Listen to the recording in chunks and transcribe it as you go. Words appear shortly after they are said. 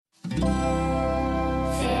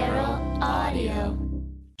Feral Audio.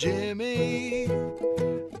 Jimmy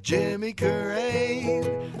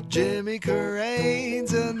Carrane. Jimmy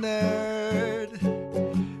Carrane's a nerd.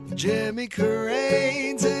 Jimmy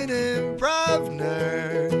Carrane's an improv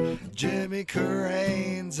nerd. Jimmy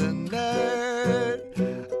Carrane's a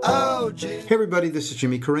nerd. Oh, Jimmy. Hey everybody, this is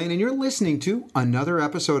Jimmy Carrane, and you're listening to another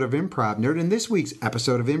episode of Improv Nerd. And this week's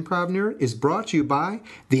episode of Improv Nerd is brought to you by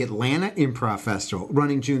the Atlanta Improv Festival,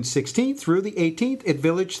 running June 16th through the 18th at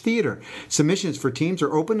Village Theater. Submissions for teams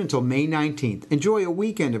are open until May 19th. Enjoy a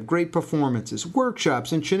weekend of great performances,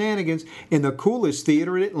 workshops, and shenanigans in the coolest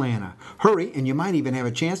theater in Atlanta. Hurry, and you might even have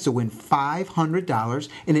a chance to win $500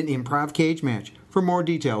 in an improv cage match. For more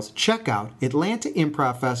details, check out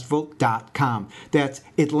AtlantaImprovFestival.com. That's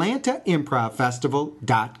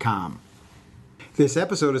AtlantaImprovFestival.com. This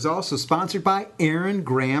episode is also sponsored by Aaron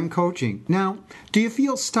Graham Coaching. Now, do you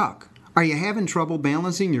feel stuck? Are you having trouble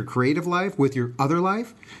balancing your creative life with your other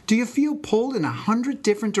life? Do you feel pulled in 100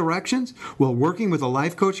 different directions? Well, working with a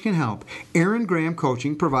life coach can help. Aaron Graham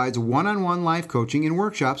Coaching provides one-on-one life coaching and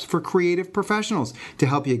workshops for creative professionals to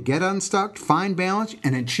help you get unstuck, find balance,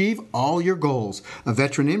 and achieve all your goals. A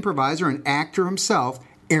veteran improviser and actor himself,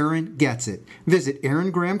 Aaron gets it. Visit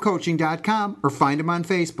AaronGrahamCoaching.com or find him on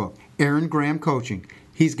Facebook. Aaron Graham Coaching.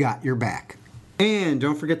 He's got your back. And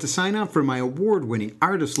don't forget to sign up for my award-winning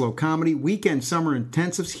Art of Slow Comedy Weekend Summer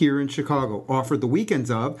Intensives here in Chicago, offered the weekends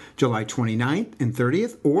of July 29th and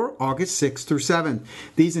 30th or August 6th through 7th.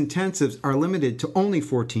 These intensives are limited to only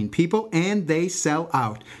 14 people, and they sell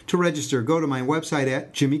out. To register, go to my website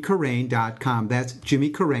at jimmycarrane.com. That's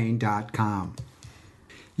jimmycarrane.com.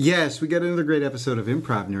 Yes, we got another great episode of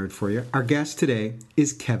Improv Nerd for you. Our guest today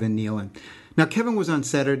is Kevin Nealon. Now, Kevin was on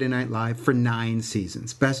Saturday Night Live for 9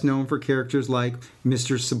 seasons, best known for characters like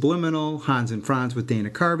Mr. Subliminal, Hanz and Franz with Dana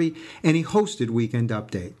Carvey, and he hosted Weekend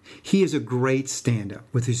Update. He is a great stand-up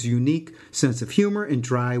with his unique sense of humor and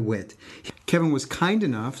dry wit. Kevin was kind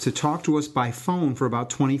enough to talk to us by phone for about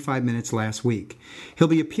 25 minutes last week. He'll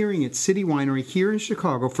be appearing at City Winery here in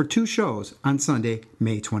Chicago for 2 shows on Sunday,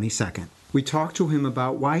 May 22nd. We talked to him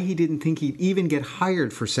about why he didn't think he'd even get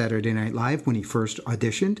hired for Saturday Night Live when he first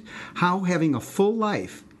auditioned, how having a full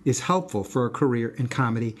life is helpful for a career in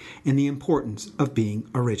comedy, and the importance of being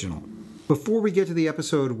original. Before we get to the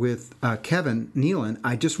episode with Kevin Nealon,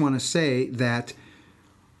 I just want to say that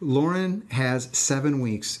Lauren has 7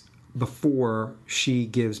 weeks before she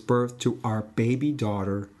gives birth to our baby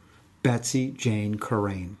daughter, Betsy Jane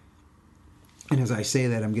Carrane. And as I say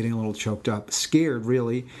that, I'm getting a little choked up, scared,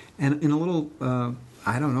 really, and a little, a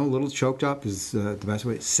little choked up is the best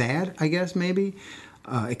way. Sad, I guess, maybe.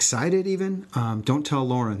 Excited, even. Don't tell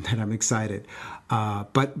Lauren that I'm excited.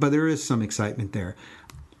 But there is some excitement there.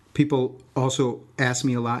 People also ask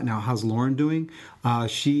me a lot now, how's Lauren doing?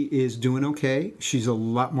 She is doing okay. She's a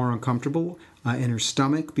lot more uncomfortable in her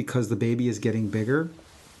stomach because the baby is getting bigger.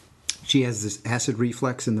 She has this acid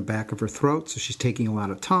reflux in the back of her throat, so she's taking a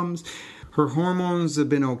lot of Tums. Her hormones have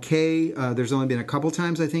been okay. There's only been a couple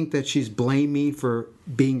times, I think, that she's blamed me for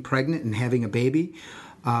being pregnant and having a baby.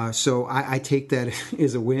 So I take that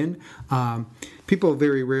as a win. People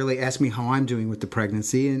very rarely ask me how I'm doing with the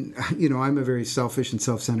pregnancy. And, I'm a very selfish and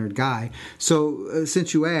self-centered guy. So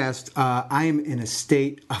since you asked, I'm in a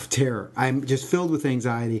state of terror. I'm just filled with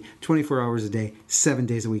anxiety 24 hours a day, 7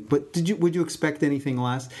 days a week. But would you expect anything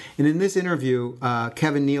less? And in this interview,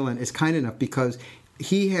 Kevin Nealon is kind enough because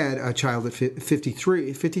he had a child at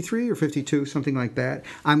 53 or 52, something like that.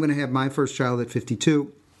 I'm going to have my first child at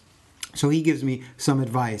 52. So he gives me some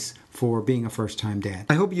advice for being a first-time dad.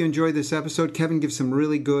 I hope you enjoyed this episode. Kevin gives some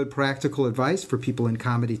really good practical advice for people in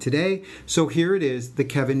comedy today. So here it is, the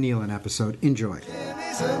Kevin Nealon episode. Enjoy.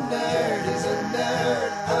 Jimmy's a nerd, he's a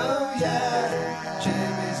nerd, oh yeah.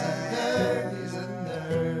 Jimmy's a nerd, he's a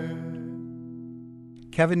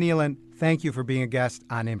nerd. Kevin Nealon, thank you for being a guest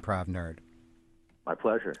on Improv Nerd. My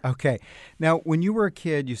pleasure. Okay. Now, when you were a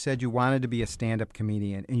kid, you said you wanted to be a stand-up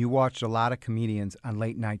comedian, and you watched a lot of comedians on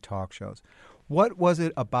late-night talk shows. What was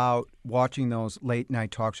it about watching those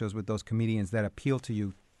late-night talk shows with those comedians that appealed to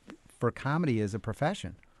you for comedy as a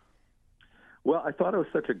profession? Well, I thought it was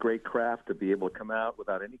such a great craft to be able to come out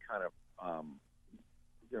without any kind of,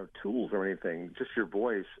 tools or anything, just your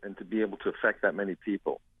voice, and to be able to affect that many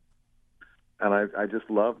people. And I just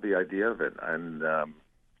loved the idea of it. And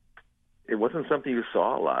it wasn't something you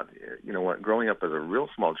saw a lot. Growing up as a real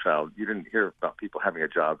small child, you didn't hear about people having a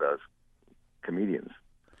job as comedians.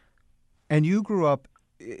 And you grew up,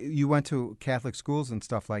 you went to Catholic schools and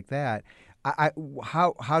stuff like that.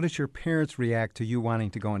 How did your parents react to you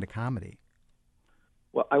wanting to go into comedy?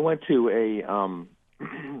 Well, I went to a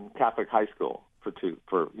Catholic high school, for 2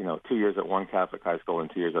 years at one Catholic high school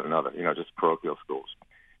and 2 years at another, just parochial schools.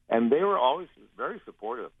 And they were always very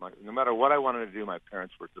supportive. No matter what I wanted to do, my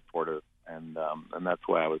parents were supportive, and that's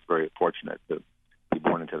why I was very fortunate to be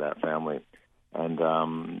born into that family. And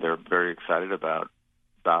they're very excited about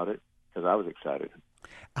it because I was excited.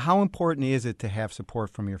 How important is it to have support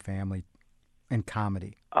from your family in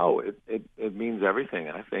comedy? Oh, it means everything.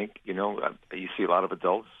 I think, you see a lot of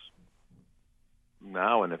adults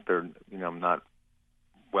now, and if they're, not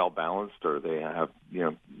well balanced or they have,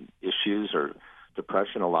 issues or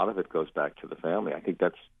depression, a lot of it goes back to the family. I think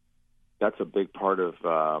that's a big part of,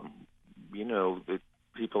 the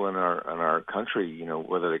people in our country,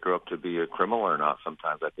 whether they grow up to be a criminal or not.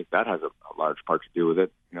 Sometimes I think that has a large part to do with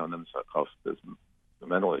it. And then there's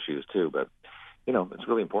mental issues too. But it's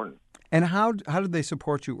really important. And how did they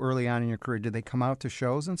support you early on in your career? Did they come out to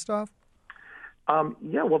shows and stuff?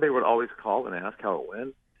 Yeah, well, they would always call and ask how it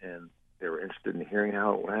went, and they were interested in hearing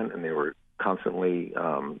how it went, and they were constantly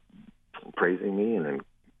praising me and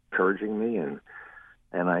encouraging me,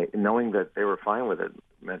 and I knowing that they were fine with it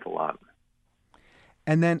meant a lot.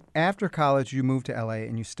 And then after college, you moved to L.A.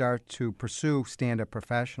 and you start to pursue stand-up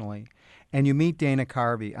professionally, and you meet Dana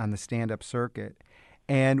Carvey on the stand-up circuit.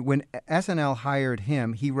 And when SNL hired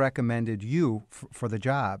him, he recommended you for the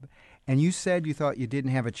job. And you said you thought you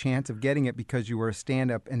didn't have a chance of getting it because you were a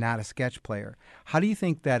stand-up and not a sketch player. How do you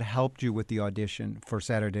think that helped you with the audition for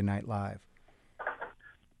Saturday Night Live?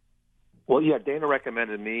 Well, yeah, Dana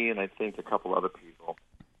recommended me and I think a couple other people.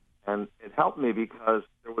 And it helped me because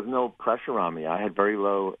there was no pressure on me. I had very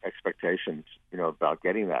low expectations, about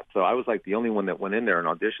getting that. So I was like the only one that went in there and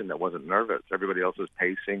auditioned that wasn't nervous. Everybody else was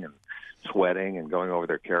pacing and sweating and going over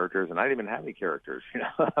their characters, and I didn't even have any characters.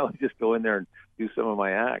 I would just go in there and do some of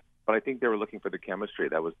my act. But I think they were looking for the chemistry.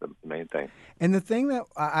 That was the main thing. And the thing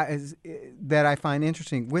that I find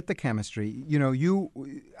interesting with the chemistry, you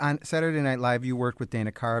on Saturday Night Live, you worked with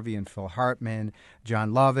Dana Carvey and Phil Hartman,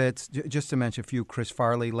 John Lovitz, just to mention a few, Chris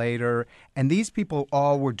Farley later, and these people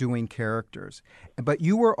all were doing characters. But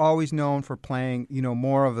you were always known for playing,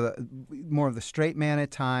 more of the straight man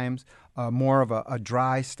at times, more of a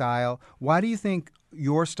dry style. Why do you think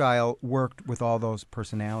your style worked with all those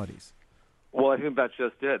personalities? Well, I think that's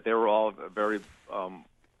just it. They were all very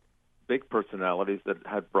big personalities that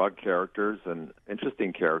had broad characters and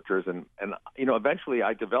interesting characters. And eventually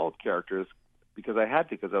I developed characters because I had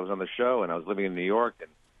to, because I was on the show and I was living in New York.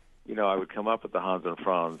 And, I would come up with the Hanz and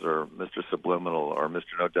Franz or Mr. Subliminal or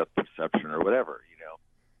Mr. No Depth Perception or whatever,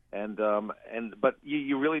 But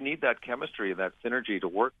you really need that chemistry, that synergy to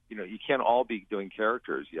work. You can't all be doing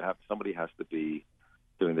characters. Somebody has to be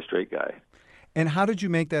doing the straight guy. And how did you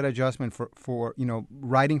make that adjustment for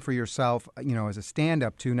writing for yourself, as a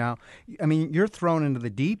stand-up to now? I mean, you're thrown into the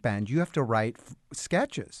deep end. You have to write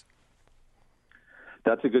sketches.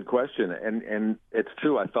 That's a good question, and it's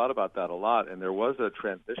true. I thought about that a lot, and there was a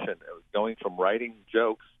transition. It was going from writing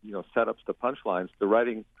jokes, setups to punchlines, to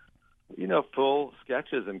writing, full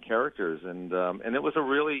sketches and characters, and it was a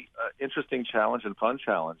really interesting challenge and fun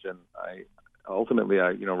challenge, and I ultimately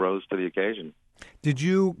rose to the occasion. Did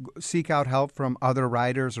you seek out help from other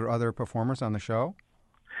writers or other performers on the show?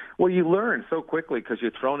 Well, you learn so quickly because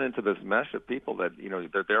you're thrown into this mesh of people that,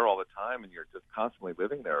 they're there all the time and you're just constantly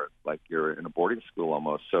living there. It's like you're in a boarding school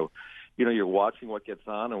almost. So, you're watching what gets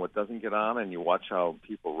on and what doesn't get on, and you watch how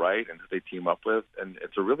people write and who they team up with. And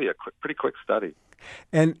it's really a pretty quick study.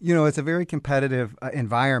 And, it's a very competitive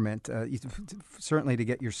environment, certainly to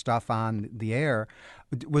get your stuff on the air.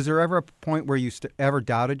 Was there ever a point where you ever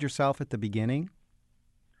doubted yourself at the beginning?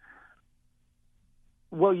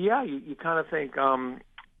 Well, yeah, you kind of think,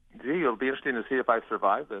 it'll be interesting to see if I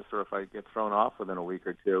survive this or if I get thrown off within a week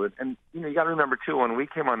or two. And you got to remember, too, when we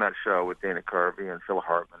came on that show with Dana Carvey and Phil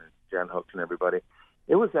Hartman and Jan Hooks and everybody,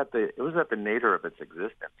 it was at the nadir of its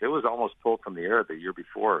existence. It was almost pulled from the air the year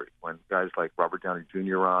before when guys like Robert Downey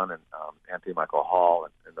Jr. on and Anthony Michael Hall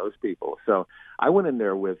and those people. So I went in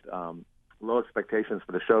there with low expectations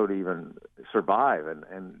for the show to even survive,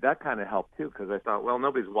 and that kind of helped too, because I thought, well,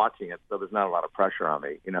 nobody's watching it, so there's not a lot of pressure on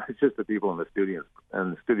me. It's just the people in the studio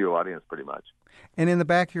and the studio audience, pretty much. And in the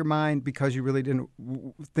back of your mind, because you really didn't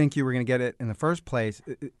think you were going to get it in the first place,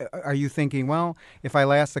 are you thinking, well, if I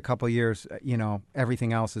last a couple of years,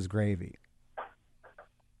 everything else is gravy?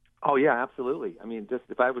 Oh yeah, absolutely. I mean, just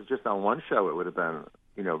if I was just on one show, it would have been,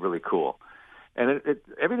 really cool. And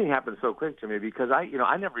everything happened so quick to me because I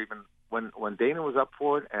never even, when Dana was up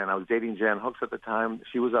for it and I was dating Jan Hooks at the time,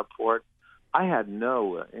 she was up for it, I had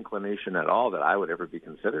no inclination at all that I would ever be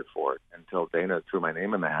considered for it until Dana threw my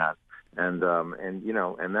name in the hat. And you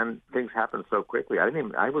know, and then things happened so quickly. I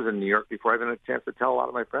was in New York before I even had a chance to tell a lot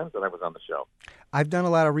of my friends that I was on the show. I've done a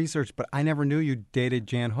lot of research, but I never knew you dated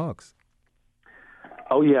Jan Hooks.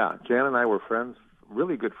 Oh yeah, Jan and I were friends,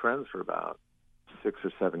 really good friends for about 6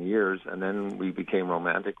 or 7 years, and then we became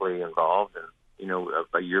romantically involved, and you know,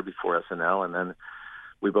 a year before SNL, and then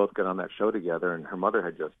we both got on that show together. And her mother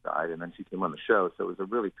had just died, and then she came on the show, so it was a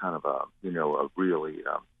really kind of a really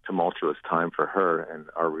tumultuous time for her and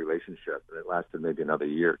our relationship, and it lasted maybe another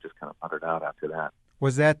year. It just kind of puttered out after that.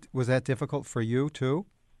 Was that difficult for you too?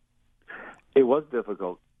 It was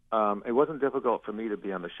difficult. It wasn't difficult for me to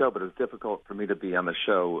be on the show, but it was difficult for me to be on the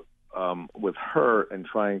show with her and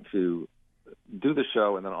trying to do the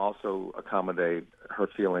show and then also accommodate her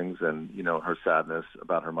feelings and, you know, her sadness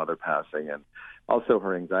about her mother passing and also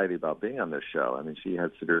her anxiety about being on this show. I mean, she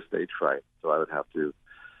had severe stage fright, so I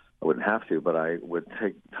wouldn't have to, but I would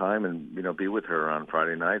take time and, you know, be with her on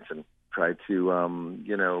Friday nights and try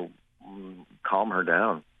to, calm her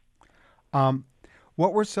down.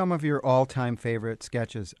 What were some of your all-time favorite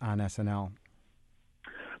sketches on SNL?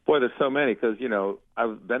 Boy, there's so many because, you know,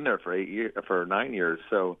 I've been there for 9 years.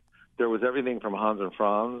 So there was everything from Hanz and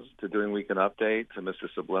Franz to doing Weekend Update to Mr.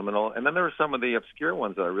 Subliminal. And then there were some of the obscure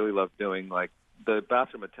ones that I really loved doing, like the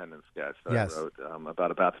bathroom attendant sketch that I wrote about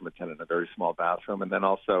a bathroom attendant in a very small bathroom. And then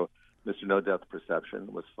also Mr. No Depth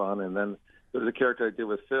Perception was fun. And then there was a character I did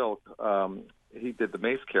with Phil. He did the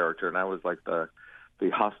Mace character, and I was like the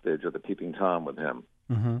hostage or the peeping Tom with him.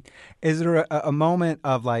 Mm-hmm. Is there a moment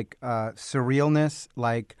of like surrealness,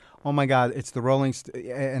 like, oh my God, it's the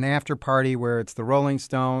an after party where it's the Rolling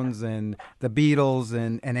Stones and the Beatles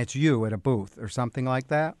and it's you at a booth or something like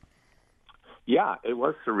that? Yeah, it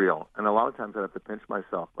was surreal, and a lot of times I have to pinch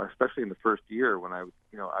myself, especially in the first year when I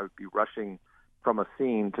would be rushing from a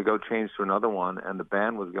scene to go change to another one, and the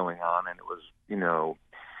band was going on, and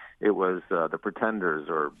it was the Pretenders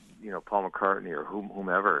or Paul McCartney or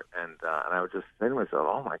whomever, and I would just say to myself,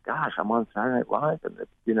 "Oh my gosh, I'm on Saturday Night Live, and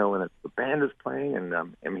the band is playing, and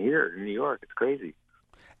I'm here in New York. It's crazy."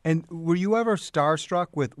 And were you ever starstruck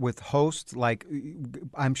with hosts? Like,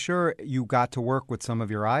 I'm sure you got to work with some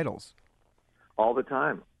of your idols. All the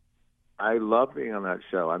time. I love being on that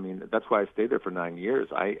show. I mean, that's why I stayed there for 9 years.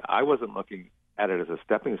 I wasn't looking at it as a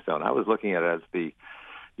stepping stone. I was looking at it as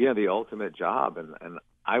the ultimate job, and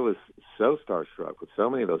I was so starstruck with so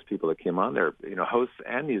many of those people that came on there, hosts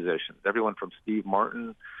and musicians, everyone from Steve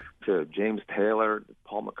Martin to James Taylor,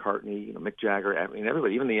 Paul McCartney, Mick Jagger, I mean,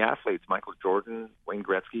 everybody, even the athletes, Michael Jordan, Wayne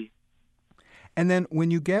Gretzky. And then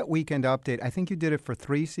when you get Weekend Update, I think you did it for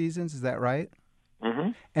 3 seasons, is that right?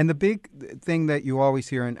 Mm-hmm. And the big thing that you always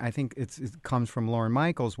hear, and I think it comes from Lorne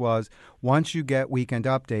Michaels, was once you get Weekend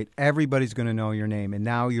Update, everybody's going to know your name, and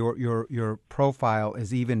now your profile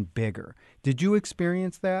is even bigger. Did you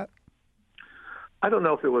experience that? I don't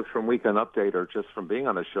know if it was from Weekend Update or just from being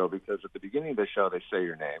on the show, because at the beginning of the show they say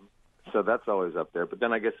your name, so that's always up there. But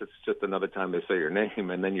then I guess it's just another time they say your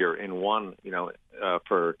name, and then you're in one,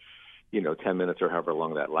 for 10 minutes or however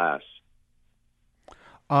long that lasts.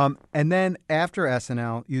 And then after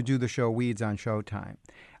SNL, you do the show Weeds on Showtime.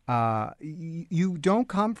 You don't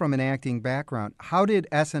come from an acting background. How did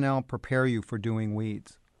SNL prepare you for doing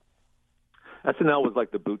Weeds? SNL was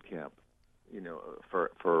like the boot camp,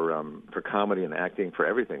 for comedy and acting, for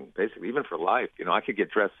everything, basically, even for life. I could get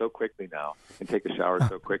dressed so quickly now and take a shower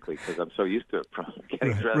so quickly because I'm so used to it, from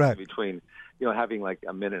getting dressed in between, having like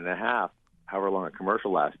a minute and a half, however long a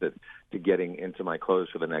commercial lasted, to getting into my clothes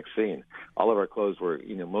for the next scene. All of our clothes were,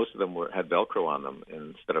 most of them had Velcro on them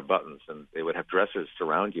instead of buttons, and they would have dressers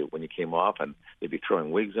surround you when you came off, and they'd be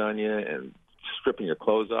throwing wigs on you and stripping your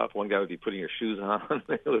clothes off. One guy would be putting your shoes on.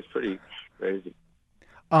 It was pretty crazy.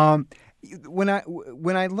 When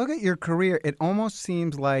I look at your career, it almost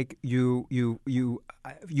seems like you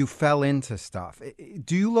fell into stuff.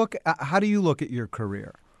 How do you look at your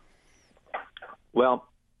career? Well,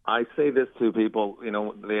 I say this to people,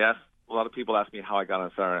 a lot of people ask me how I got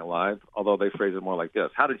on Saturday Night Live, although they phrase it more like this: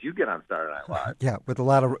 "How did you get on Saturday Night Live?" Yeah, with a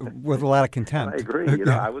lot of contempt. I agree.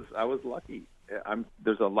 Yeah. I was lucky.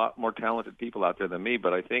 There's a lot more talented people out there than me,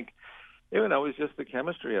 but I think it's just the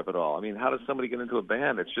chemistry of it all. I mean, how does somebody get into a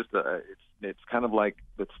band? It's just it's kind of like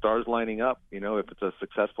the stars lining up. If it's a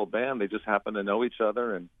successful band, they just happen to know each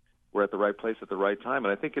other, and we're at the right place at the right time.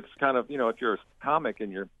 And I think it's kind of if you're a comic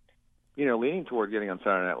and you're leaning toward getting on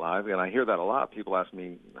Saturday Night Live, and I hear that a lot. People ask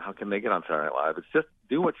me, how can they get on Saturday Night Live? It's just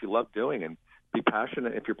do what you love doing and be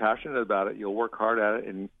passionate. If you're passionate about it, you'll work hard at it,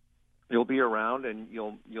 and you'll be around, and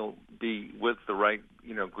you'll be with the right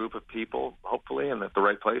group of people, hopefully, and at the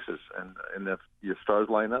right places. And if your stars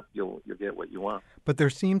line up, you'll get what you want. But there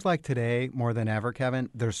seems like today, more than ever, Kevin,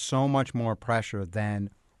 there's so much more pressure than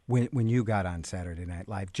when you got on Saturday Night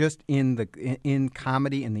Live, just in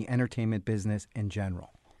comedy and the entertainment business in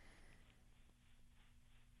general.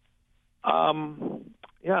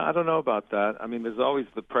 Yeah, I don't know about that. I mean, there's always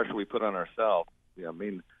the pressure we put on ourselves.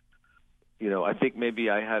 I think maybe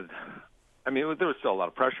there was still a lot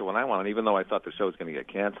of pressure when I won, even though I thought the show was going to get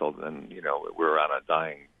canceled, and we were on a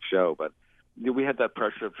dying show. But we had that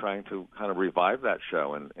pressure of trying to kind of revive that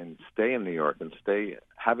show and stay in New York and stay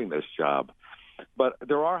having this job. But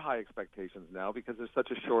there are high expectations now because there's such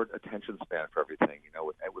a short attention span for everything.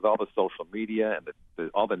 With all the social media and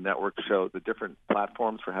all the network shows, the different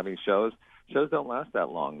platforms for having shows don't last that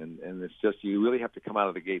long. And it's just, you really have to come out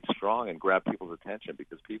of the gate strong and grab people's attention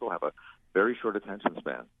because people have a very short attention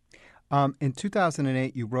span. In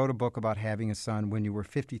 2008, you wrote a book about having a son when you were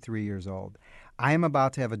 53 years old. I am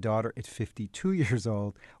about to have a daughter at 52 years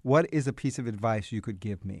old. What is a piece of advice you could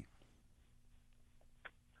give me?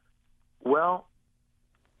 Well,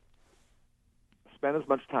 spend as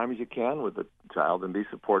much time as you can with the child and be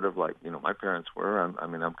supportive like, my parents were. I'm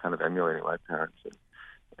kind of emulating my parents and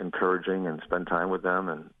encouraging and spend time with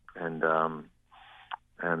them and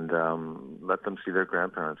let them see their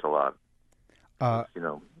grandparents a lot.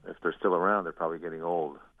 If they're still around, they're probably getting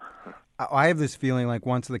old. I have this feeling like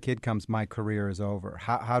once the kid comes, my career is over.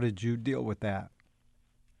 How did you deal with that?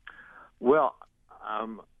 Well,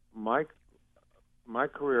 my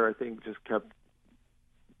career, I think, just kept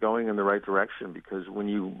going in the right direction because when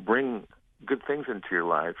you bring good things into your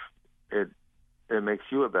life, it makes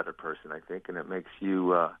you a better person, I think, and it makes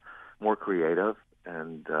you more creative,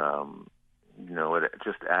 and it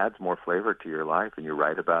just adds more flavor to your life, and you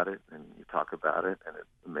write about it, and you talk about it, and it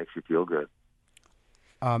makes you feel good.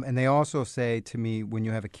 And they also say to me, when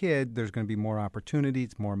you have a kid, there's going to be more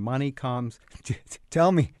opportunities, more money comes.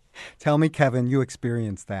 Tell me, Kevin, you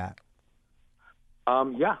experienced that.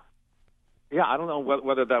 Yeah, I don't know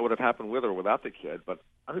whether that would have happened with or without the kid, but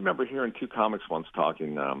I remember hearing two comics once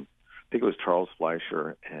talking. I think it was Charles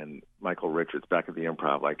Fleischer and Michael Richards back at the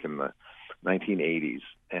Improv, like in the 1980s.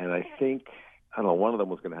 And I think, one of them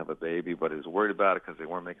was going to have a baby, but he was worried about it because they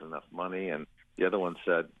weren't making enough money. And the other one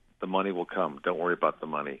said, the money will come. Don't worry about the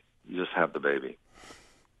money. You just have the baby.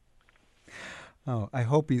 Oh, I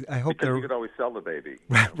hope because you could always sell the baby.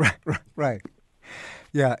 Right.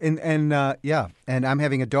 Yeah, and I'm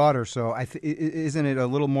having a daughter, so isn't it a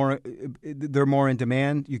little more? They're more in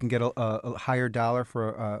demand. You can get a higher dollar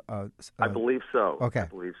for I believe so. Okay, I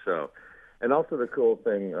believe so. And also the cool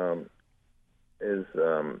thing is,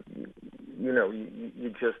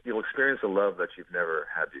 you'll experience a love that you've never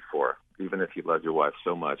had before. Even if you love your wife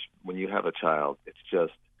so much, when you have a child, it's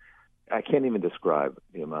just, I can't even describe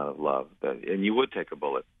the amount of love and you would take a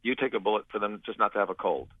bullet. You take a bullet for them just not to have a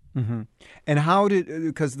cold. Mm-hmm. And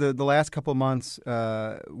because the last couple of months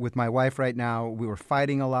with my wife right now, we were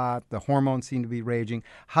fighting a lot. The hormones seemed to be raging.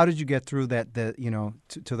 How did you get through that,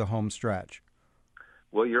 to the home stretch?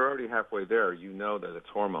 Well, you're already halfway there. You know that it's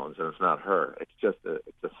hormones and it's not her. It's just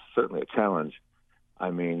certainly a challenge. I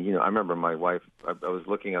mean, I remember my wife, I was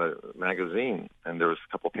looking at a magazine, and there was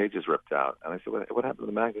a couple pages ripped out. And I said, what happened to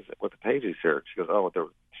the magazine? What the pages here? She goes,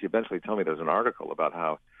 she eventually told me there's an article about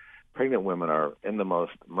how pregnant women are in the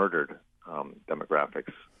most murdered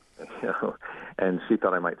demographics. And she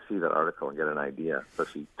thought I might see that article and get an idea. So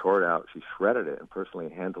she tore it out, she shredded it, and personally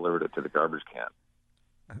hand-delivered it to the garbage can.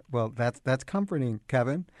 Well, that's comforting,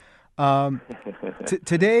 Kevin.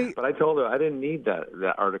 Today, but I told her I didn't need that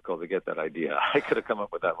article to get that idea. I could have come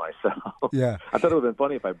up with that myself. Yeah, I thought it would have been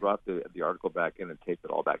funny if I brought the article back in and taped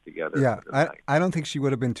it all back together. Yeah, I don't think she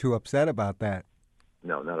would have been too upset about that.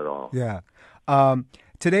 No, not at all. Yeah.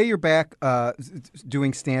 Today you're back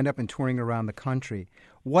doing stand-up and touring around the country.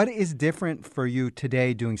 What is different for you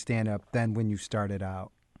today doing stand-up than when you started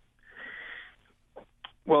out?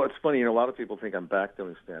 Well, it's funny. A lot of people think I'm back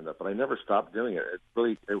doing stand-up, but I never stopped doing it.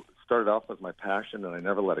 It started off with my passion, and I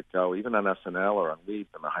never let it go. Even on SNL or on Leap,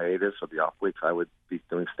 on the hiatus or the off weeks, I would be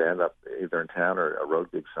doing stand-up either in town or a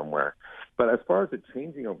road gig somewhere. But as far as it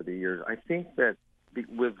changing over the years, I think that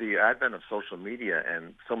with the advent of social media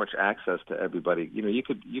and so much access to everybody, you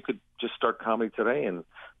could just start comedy today and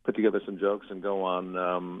put together some jokes and go on,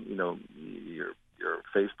 your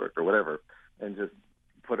Facebook or whatever, and just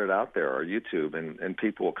put it out there, or YouTube, and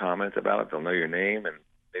people will comment about it. They'll know your name, and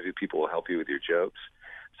maybe people will help you with your jokes.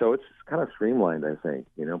 So it's kind of streamlined, I think,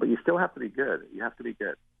 but you still have to be good. You have to be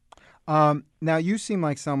good. Now you seem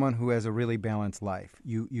like someone who has a really balanced life.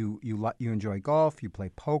 You enjoy golf. You play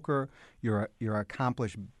poker. You're an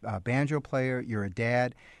accomplished banjo player. You're a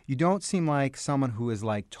dad. You don't seem like someone who is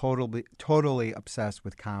like totally obsessed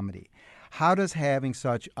with comedy. How does having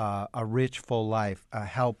such a rich, full life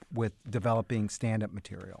help with developing stand-up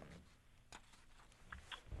material?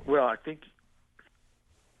 Well, I think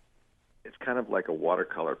it's kind of like a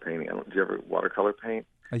watercolor painting. Do you ever watercolor paint?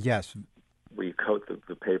 Yes. Where you coat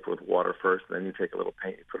the paper with water first, and then you take a little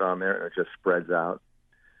paint you put on there, and it just spreads out.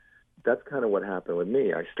 That's kind of what happened with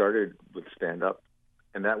me. I started with stand-up,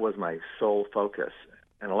 and that was my sole focus.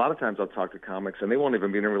 And a lot of times I'll talk to comics, and they won't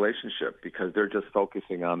even be in a relationship because they're just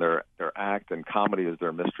focusing on their act, and comedy is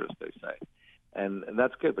their mistress, they say. And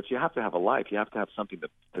that's good, but you have to have a life. You have to have something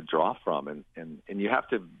to draw from, and you have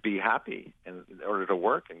to be happy in order to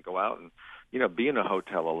work and go out and, be in a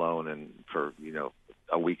hotel alone and for,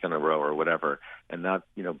 a week in a row or whatever, and not,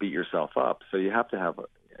 beat yourself up. So you have to have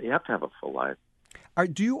a full life.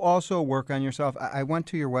 Do you also work on yourself? I went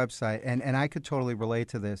to your website, and I could totally relate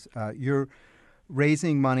to this. You're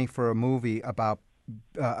raising money for a movie about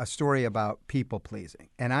a story about people pleasing,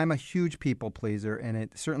 and I'm a huge people pleaser, and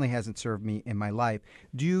it certainly hasn't served me in my life.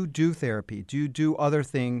 Do you do therapy? Do you do other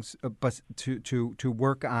things, but to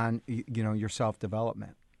work on your self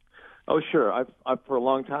development? Oh, sure. I've for a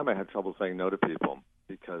long time I had trouble saying no to people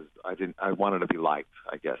because I wanted to be liked.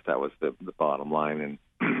 I guess that was the bottom line,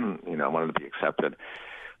 and I wanted to be accepted.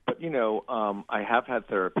 But I have had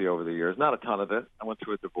therapy over the years. Not a ton of it. I went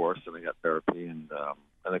through a divorce and I got therapy, and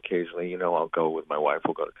occasionally, I'll go with my wife.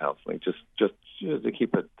 We'll go to counseling just to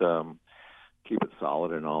keep it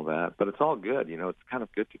solid and all that. But it's all good. It's kind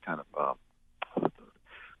of good to kind of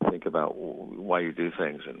think about why you do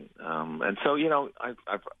things, and so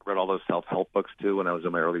I've read all those self-help books too when I was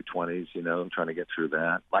in my early 20s. Trying to get through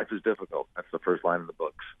that. Life is difficult. That's the first line of the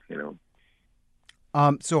books.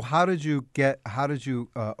 So how did you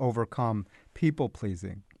overcome people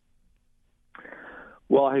pleasing?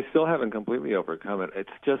 Well, I still haven't completely overcome it. It's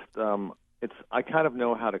just I kind of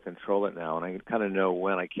know how to control it now, and I kind of know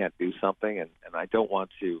when I can't do something, and I don't want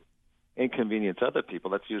to inconvenience other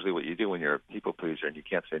people. That's usually what you do when you're a people pleaser and you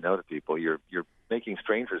can't say no to people. You're making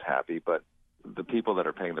strangers happy, but the people that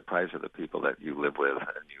are paying the price are the people that you live with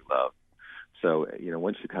and you love. So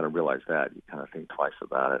once you kind of realize that, you kind of think twice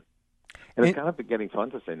about it. And it's kind of getting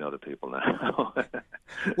fun to say no to people now.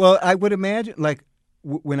 Well, I would imagine, like,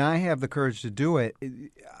 when I have the courage to do it,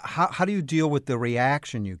 how do you deal with the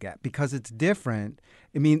reaction you get? Because it's different.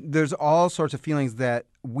 I mean, there's all sorts of feelings that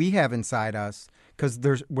we have inside us because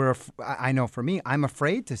I know for me, I'm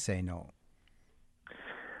afraid to say no.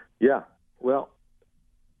 Yeah. Well,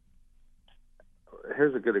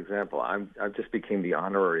 here's a good example. I just became the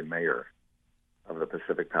honorary mayor of the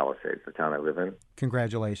Pacific Palisades, the town I live in.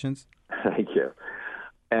 Congratulations. Thank you.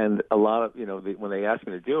 And a lot of, when they asked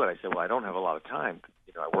me to do it, I said, well, I don't have a lot of time.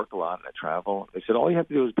 I work a lot and I travel. They said, all you have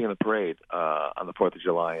to do is be in the parade on the 4th of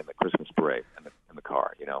July and the Christmas parade in the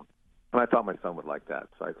car, And I thought my son would like that.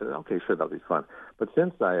 So I said, okay, sure, that'll be fun. But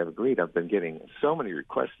since I have agreed, I've been getting so many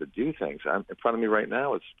requests to do things. In front of me right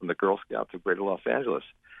now is from the Girl Scouts of Greater Los Angeles.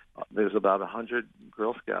 There's about 100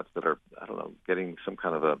 Girl Scouts that are, getting some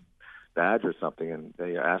kind of a badge or something, and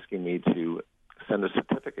they are asking me to send a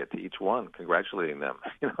certificate to each one, congratulating them,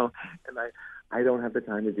 and I don't have the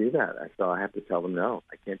time to do that. So I have to tell them no,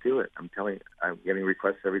 I can't do it. I'm getting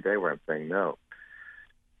requests every day where I'm saying no,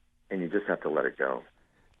 and you just have to let it go.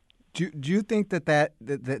 Do you think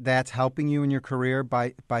that's helping you in your career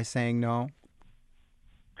by saying no?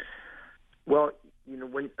 Well,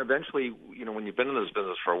 when you've been in this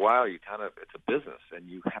business for a while, it's a business, and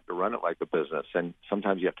you have to run it like a business. And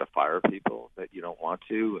sometimes you have to fire people that you don't want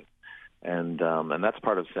to, and that's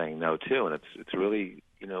part of saying no too. And it's really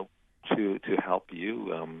to help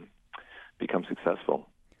you become successful.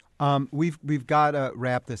 We've got to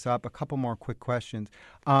wrap this up. A couple more quick questions.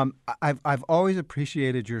 I've always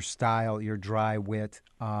appreciated your style, your dry wit.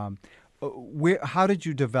 How did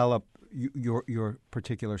you develop your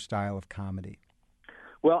particular style of comedy?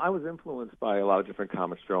 Well, I was influenced by a lot of different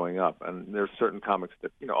comics growing up, and there's certain comics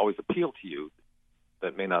that always appeal to you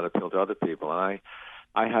that may not appeal to other people. And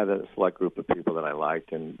I had a select group of people that I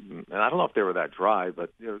liked, and I don't know if they were that dry,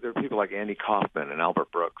 but there were people like Andy Kaufman and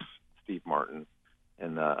Albert Brooks, Steve Martin,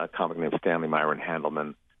 and a comic named Stanley Myron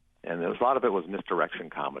Handelman, and there was a lot of it was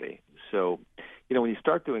misdirection comedy. So, when you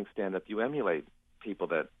start doing stand-up, you emulate people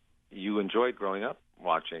that you enjoyed growing up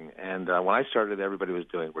watching. And when I started, everybody was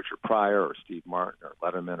doing Richard Pryor or Steve Martin or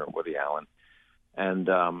Letterman or Woody Allen. And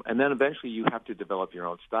then eventually you have to develop your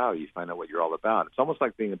own style. You find out what you're all about. It's almost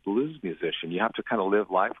like being a blues musician. You have to kind of live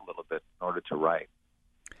life a little bit in order to write.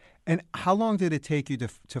 And how long did it take you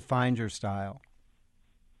to find your style?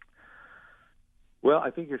 Well,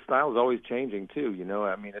 I think your style is always changing too. You know,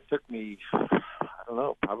 I mean, it took me, I don't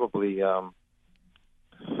know, probably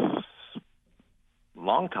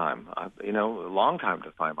long time. A long time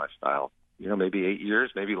to find my style. You know, maybe 8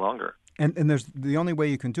 years, maybe longer. And there's the only way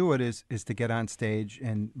you can do it is to get on stage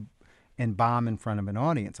and bomb in front of an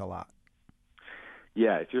audience a lot.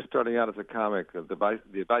 Yeah, if you're starting out as a comic, the advice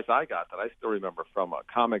I got that I still remember from a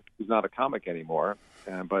comic who's not a comic anymore,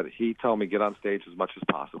 but he told me get on stage as much as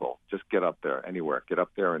possible. Just get up there anywhere. Get up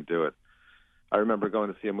there and do it. I remember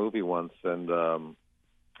going to see a movie once and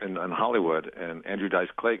in Hollywood, and Andrew Dice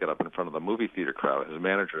Clay got up in front of the movie theater crowd. His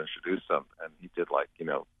manager introduced him, and he did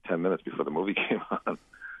 10 minutes before the movie came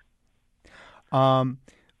on.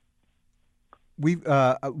 We've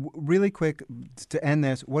really quick to end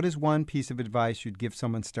this. What is one piece of advice you'd give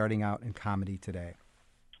someone starting out in comedy today?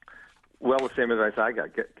 Well, the same advice I got: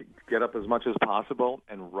 get up as much as possible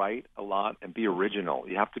and write a lot and be original.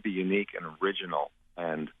 You have to be unique and original,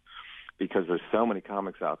 and because there's so many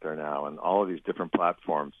comics out there now and all of these different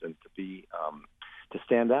platforms, and to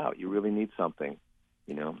stand out, you really need something.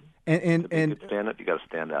 You know, and stand up. You got to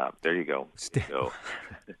stand out. There you go.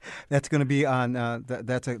 That's going to be on.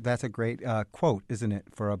 That's a great quote, isn't it,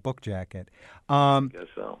 for a book jacket? I guess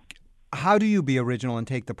so. How do you be original and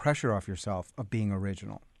take the pressure off yourself of being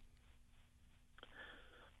original?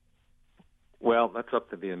 Well, that's up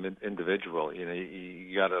to the individual. You know,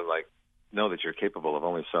 you got to know that you're capable of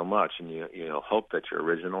only so much, and you hope that you're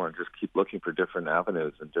original, and just keep looking for different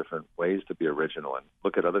avenues and different ways to be original, and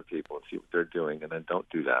look at other people and see what they're doing, and then don't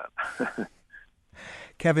do that.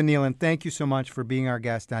 Kevin Nealon, thank you so much for being our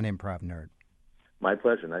guest on Improv Nerd. My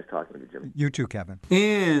pleasure. Nice talking with you, Jimmy. You too, Kevin.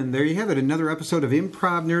 And there you have it. Another episode of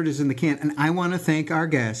Improv Nerd is in the can. And I want to thank our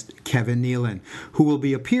guest, Kevin Nealon, who will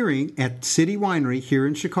be appearing at City Winery here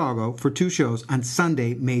in Chicago for 2 shows on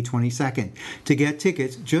Sunday, May 22nd. To get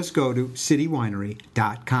tickets, just go to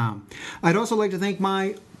citywinery.com. I'd also like to thank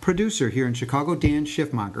my producer here in Chicago, Dan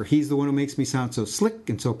Schiffmacher. He's the one who makes me sound so slick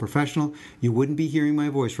and so professional. You wouldn't be hearing my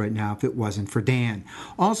voice right now if it wasn't for Dan.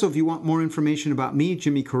 Also, if you want more information about me,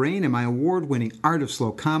 Jimmy Carrane, and my award-winning Art of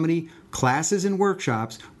Slow Comedy, classes and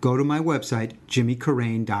workshops, go to my website,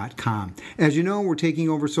 jimmycarrane.com. As you know, we're taking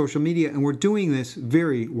over social media, and we're doing this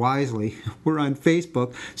very wisely. We're on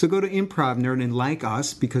Facebook, so go to Improv Nerd and like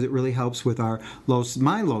us, because it really helps with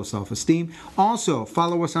my low self-esteem. Also,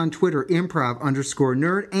 follow us on Twitter,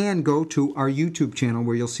 improv_nerd, and go to our YouTube channel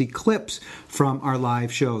where you'll see clips from our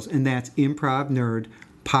live shows, and that's Improv Nerd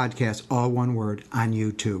Podcast, all one word, on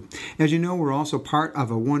YouTube. As you know, we're also part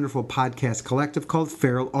of a wonderful podcast collective called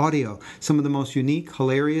Feral Audio. Some of the most unique,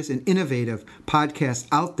 hilarious, and innovative podcasts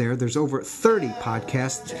out there. There's over 30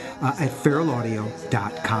 podcasts at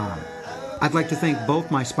feralaudio.com. I'd like to thank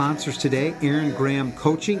both my sponsors today, Aaron Graham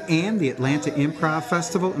Coaching and the Atlanta Improv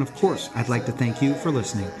Festival. And of course, I'd like to thank you for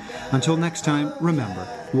listening. Until next time, remember,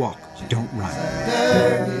 walk, don't run.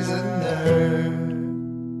 Nerd is a nerd.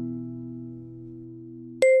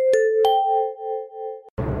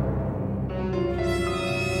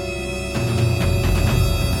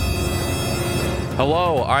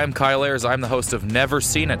 Hello, I'm Kyle Ayers. I'm the host of Never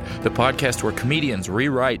Seen It, the podcast where comedians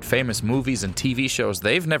rewrite famous movies and TV shows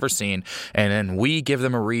they've never seen, and then we give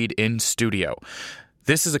them a read in studio.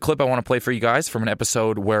 This is a clip I want to play for you guys from an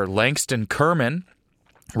episode where Langston Kerman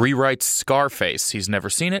rewrites Scarface. He's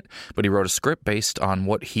never seen it, but he wrote a script based on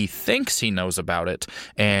what he thinks he knows about it,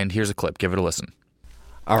 and here's a clip. Give it a listen.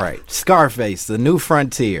 All right, Scarface, The New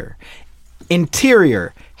Frontier.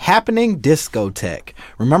 Interior, happening discotheque.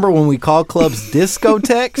 Remember when we called clubs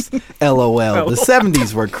discotheques? LOL. The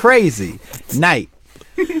 70s were crazy. Night.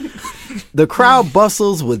 The crowd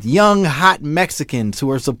bustles with young, hot Mexicans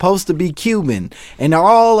who are supposed to be Cuban, and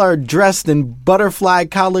all are dressed in butterfly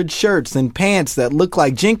collared shirts and pants that look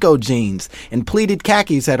like Jinko jeans, and pleated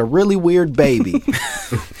khakis had a really weird baby.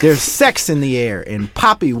 There's sex in the air, and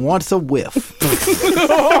Poppy wants a whiff.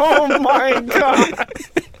 Oh my God.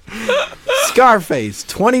 Scarface,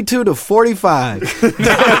 22 to 45. Like he's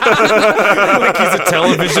a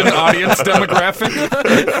television audience demographic.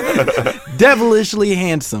 Devilishly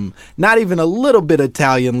handsome, not even a little bit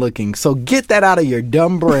Italian looking, so get that out of your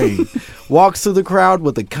dumb brain. Walks through the crowd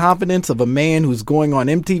with the confidence of a man who's going on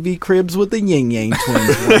MTV Cribs with the Yin Yang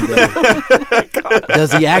Twins one day.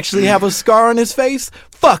 Does he actually have a scar on his face?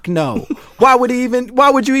 Fuck no. Why would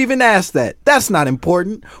you even ask that? That's not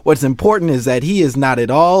important. What's important is that he is not at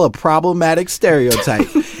all a problematic stereotype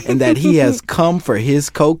and that he has come for his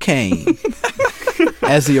cocaine.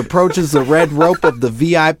 As he approaches the red rope of the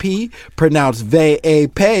VIP, pronounced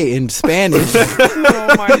VAP in Spanish,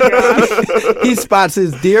 Oh my God. he spots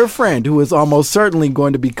his dear friend who is almost certainly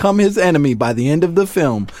going to become his enemy by the end of the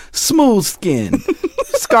film, Smooth Skin.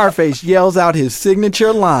 Scarface yells out his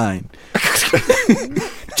signature line.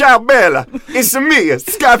 Ciao, Bella. It's me,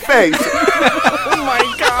 Scarface. Oh my